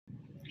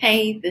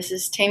Hey, this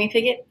is Tammy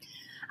Pigott.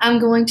 I'm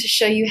going to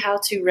show you how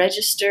to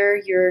register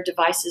your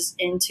devices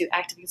into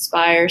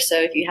ActivInspire.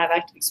 So if you have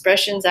active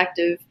expressions,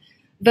 active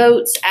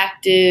votes,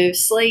 active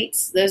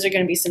slates, those are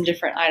going to be some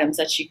different items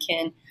that you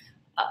can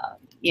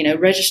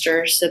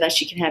register so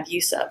that you can have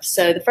use of.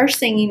 So the first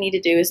thing you need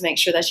to do is make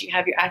sure that you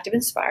have your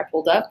ActivInspire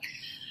pulled up.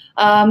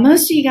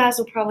 Most of you guys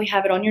will probably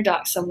have it on your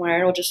dock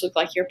somewhere. It'll just look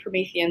like your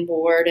Promethean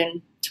board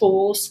and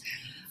tools.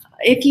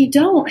 If you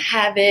don't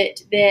have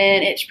it,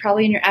 then it's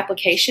probably in your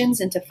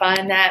applications, and to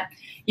find that,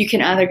 you can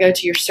either go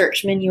to your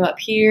search menu up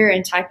here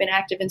and type in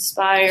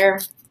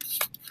ActivInspire,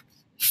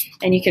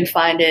 and you can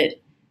find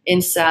it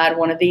inside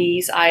one of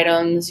these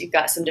items. You've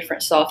got some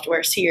different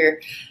softwares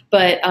here.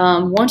 But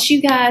once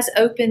you guys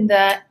open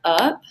that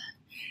up,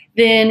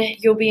 then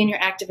you'll be in your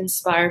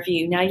ActivInspire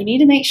view. Now you need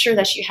to make sure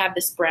that you have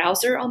this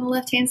browser on the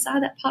left-hand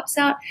side that pops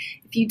out.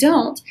 If you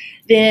don't,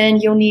 then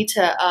you'll need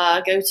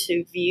to go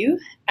to View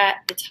at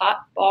the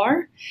top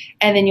bar,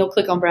 and then you'll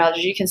click on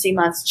Browsers. You can see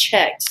mine's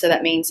checked, so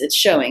that means it's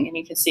showing, and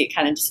you can see it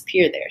kind of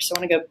disappear there. So I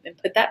want to go and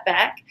put that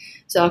back.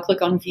 So I'll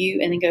click on View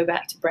and then go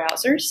back to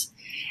Browsers.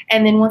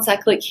 And then once I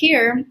click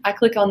here, I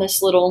click on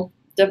this little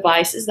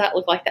devices that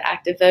look like the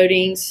active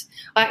votings.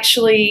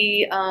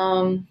 Actually,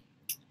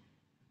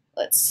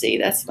 let's see,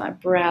 that's my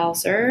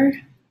browser.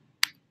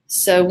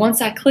 So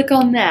once I click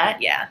on that,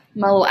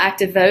 my little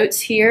active votes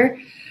here.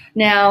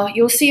 Now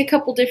you'll see a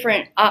couple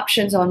different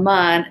options on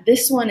mine.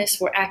 This one is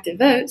for active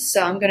votes,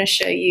 so I'm going to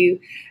show you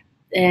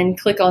and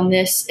click on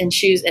this and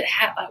choose it.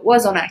 It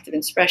was on active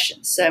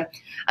expressions, so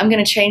I'm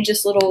going to change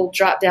this little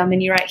drop down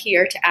menu right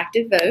here to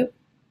active vote.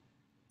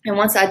 And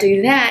once I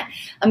do that,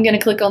 I'm going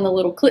to click on the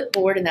little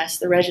clipboard, and that's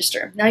the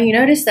register. Now you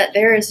notice that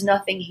there is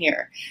nothing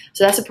here,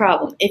 so that's a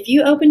problem. If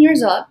you open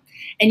yours up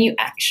and you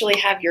actually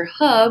have your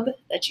hub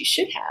that you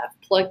should have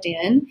plugged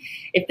in,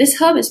 if this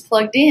hub is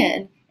plugged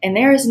in and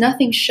there is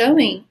nothing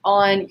showing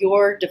on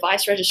your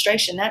device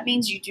registration, that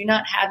means you do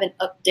not have an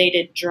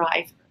updated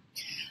driver.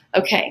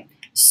 Okay,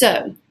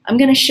 so I'm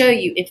going to show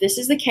you if this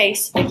is the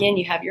case. Again,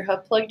 you have your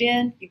hub plugged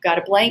in, you've got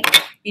a blank,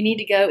 you need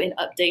to go and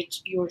update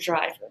your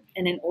driver.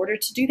 And in order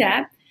to do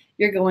that,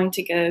 you're going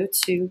to go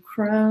to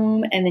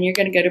Chrome, and then you're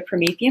going to go to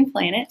Promethean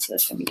Planet. So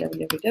that's going to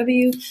be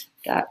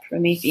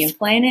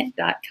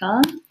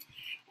www.prometheanplanet.com.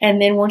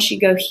 And then once you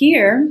go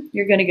here,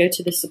 you're going to go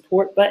to the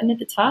support button at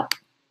the top.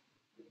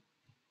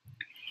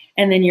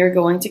 And then you're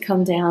going to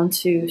come down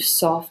to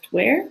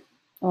software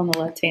on the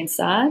left-hand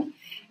side.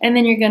 And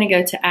then you're going to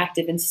go to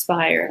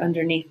ActivInspire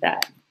underneath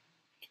that.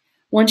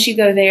 Once you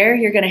go there,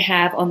 you're going to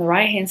have on the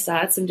right-hand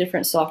side some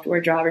different software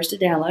drivers to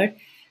download.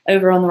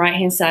 Over on the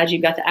right-hand side,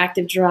 you've got the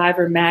Active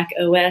Driver Mac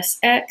OS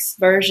X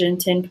version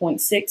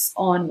 10.6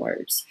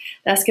 onwards.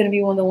 That's going to be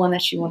the one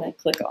that you want to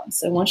click on.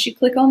 So once you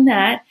click on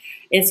that,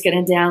 it's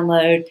going to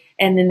download,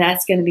 and then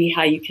that's going to be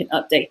how you can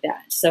update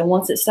that. So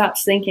once it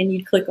stops thinking,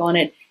 you click on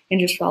it and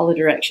just follow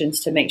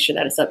directions to make sure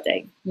that it's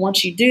updated.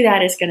 Once you do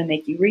that, it's going to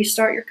make you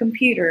restart your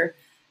computer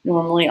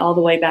normally all the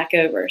way back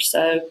over.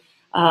 So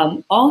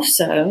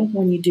also,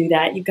 when you do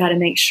that, you've got to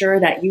make sure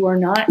that you are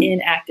not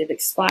in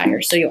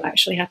ActivInspire. So you'll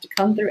actually have to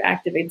come through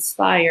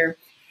ActivInspire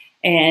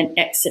and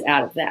exit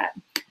out of that.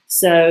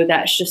 So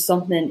that's just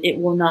something, it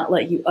will not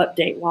let you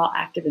update while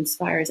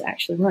ActivInspire is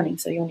actually running.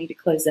 So you'll need to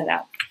close that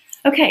out.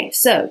 Okay,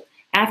 so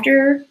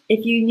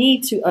if you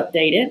need to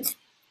update it,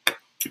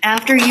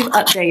 after you've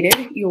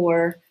updated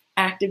your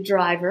active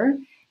driver,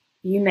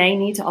 you may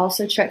need to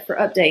also check for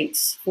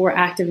updates for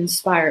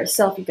ActivInspire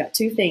itself. You've got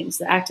two things,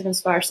 the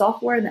ActivInspire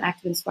software and the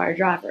ActivInspire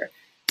driver.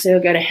 So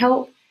you'll go to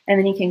Help, and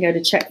then you can go to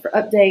Check for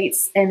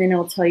Updates, and then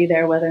it'll tell you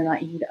there whether or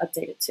not you need to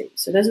update it too.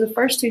 So those are the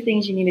first two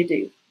things you need to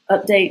do.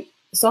 Update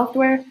the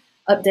software,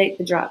 update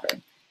the driver.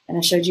 And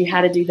I showed you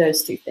how to do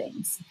those two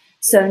things.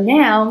 So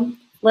now,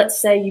 let's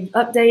say you've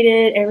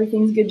updated,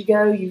 everything's good to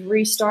go, you've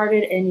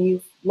restarted, and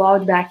you've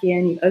logged back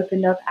in, you've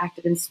opened up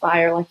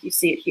ActivInspire like you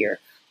see it here.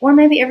 Or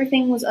maybe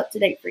everything was up to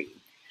date for you.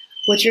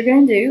 What you're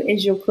going to do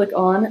is you'll click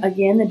on,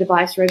 again, the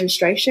device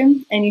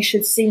registration, and you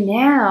should see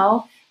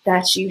now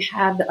that you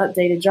have the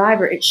updated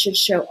driver. It should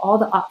show all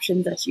the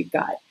options that you've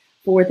got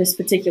for this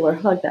particular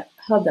hub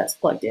that's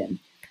plugged in.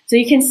 So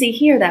you can see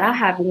here that I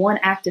have one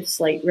active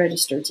slate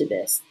registered to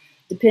this.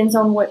 Depends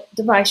on what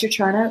device you're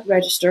trying to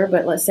register,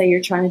 but let's say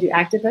you're trying to do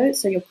active votes,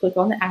 so you'll click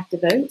on the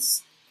active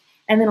votes,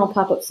 and then it'll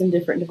pop up some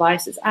different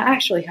devices. I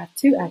actually have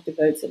two active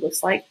votes, it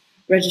looks like,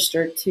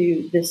 registered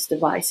to this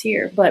device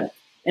here. But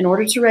in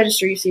order to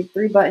register, you see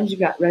three buttons. You've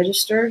got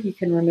register, you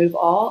can remove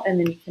all, and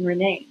then you can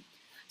rename.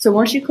 So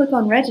once you click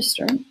on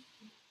register,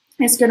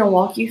 it's going to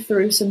walk you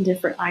through some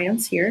different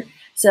items here.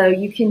 So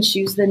you can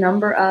choose the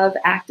number of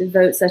active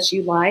votes that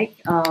you like.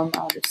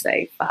 I'll just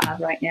say 5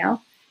 right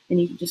now.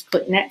 And you can just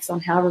click next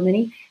on however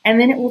many. And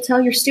then it will tell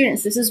your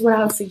students. This is what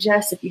I would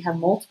suggest if you have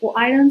multiple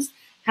items.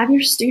 Have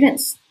your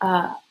students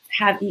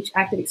have each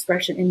active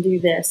expression and do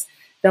this.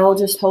 They'll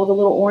just hold a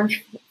little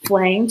orange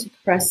flame to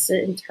press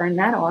it and turn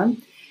that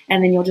on.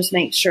 And then you'll just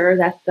make sure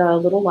that the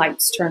little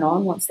lights turn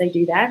on once they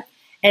do that.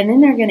 And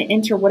then they're going to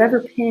enter whatever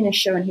pin is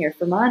shown here.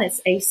 For mine,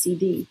 it's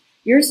ACD.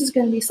 yours is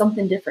going to be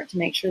something different to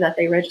make sure that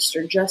they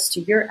register just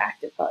to your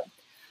ActiveHub.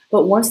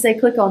 But once they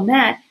click on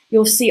that,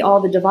 you'll see all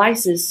the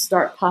devices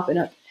start popping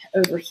up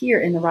over here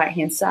in the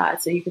right-hand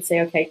side. So you could say,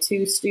 okay,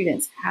 2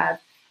 students have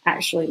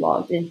actually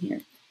logged in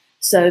here.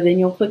 So then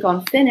you'll click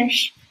on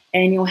finish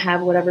and you'll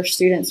have whatever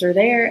students are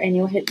there and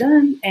you'll hit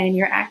done and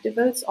your active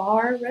votes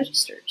are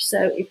registered.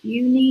 So if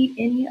you need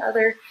any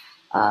other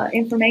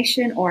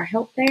information or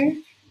help there,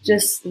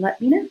 just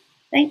let me know.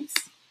 Thanks.